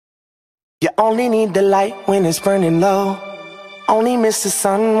You only need the light when it's burning low. Only miss the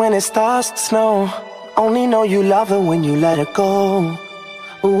sun when it starts to snow. Only know you love her when you let her go.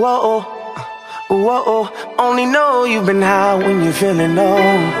 Ooh, oh, oh. Ooh, oh, oh. Only know you've been high when you're feeling low.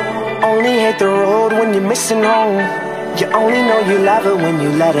 Only hate the road when you're missing home. You only know you love her when you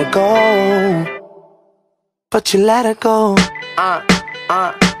let her go. But you let her go.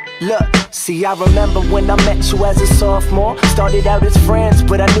 Look, see, I remember when I met you as a sophomore. Started out as friends,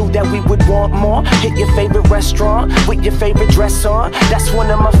 but I knew that we would want more. Hit your favorite restaurant with your favorite dress on. That's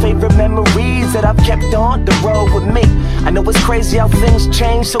one of my favorite memories that I've kept on the road with me. I know it's crazy how things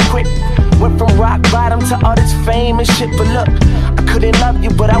change so quick. Went from rock bottom to all this fame and shit. But look, I couldn't love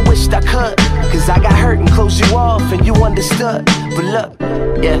you, but I wished I could. Cause I got hurt and closed you off and you understood. But look,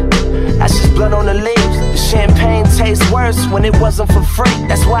 yeah, that's just blood on the leaves. The champagne tastes worse when it wasn't for free.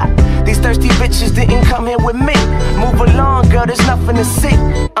 That's why these thirsty bitches didn't come here with me. Move along, girl, there's nothing to see.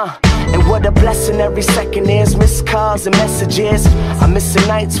 And what a blessing every second is. Missed calls and messages. I miss the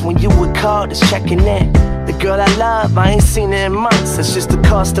nights when you would call, just checking in. The girl I love, I ain't seen her in months. That's just the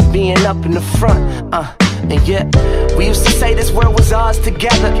cost of being up in the front. And yeah, we used to say this world was ours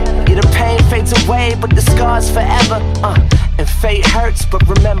together. Yeah, the pain fades away, but the scars forever. And fate hurts, but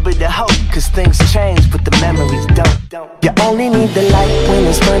remember the hope. Cause things change, but the memories don't. You only need the light when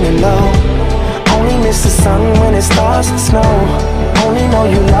it's burning low. Only miss the sun when it starts to snow. Only know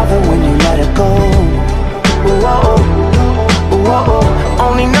you love her when you let her go. Ooh, oh, oh. Ooh, oh, oh.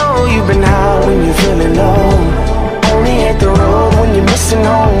 Only know you've been high when you're feeling low. Only hate the road when you're missing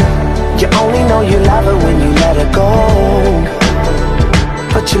home. You only know you love her when you let her go.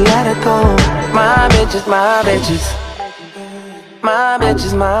 But you let her go. My bitches, my bitches. My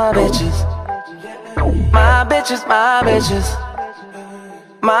bitches, my bitches. My bitches, my bitches.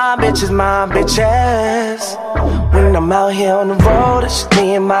 My bitches, my bitches. When I'm out here on the road, it's just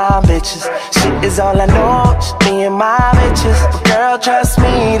me and my bitches. Shit is all I know, just me and my bitches. But girl, trust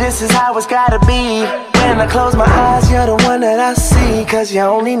me, this is how it's gotta be. When I close my eyes, you're the one that I see. Cause you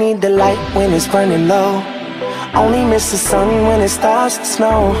only need the light when it's burning low. Only miss the sun when it starts to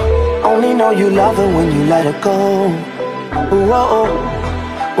snow. Only know you love her when you let her go. Ooh, oh,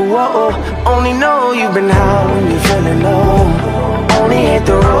 oh. Ooh, oh, oh. Only know you've been high when you're feeling low. Only hate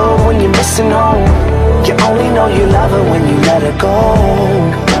the road when you're missing home. You only know you love her when you let her go.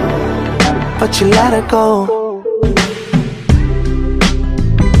 But you let her go.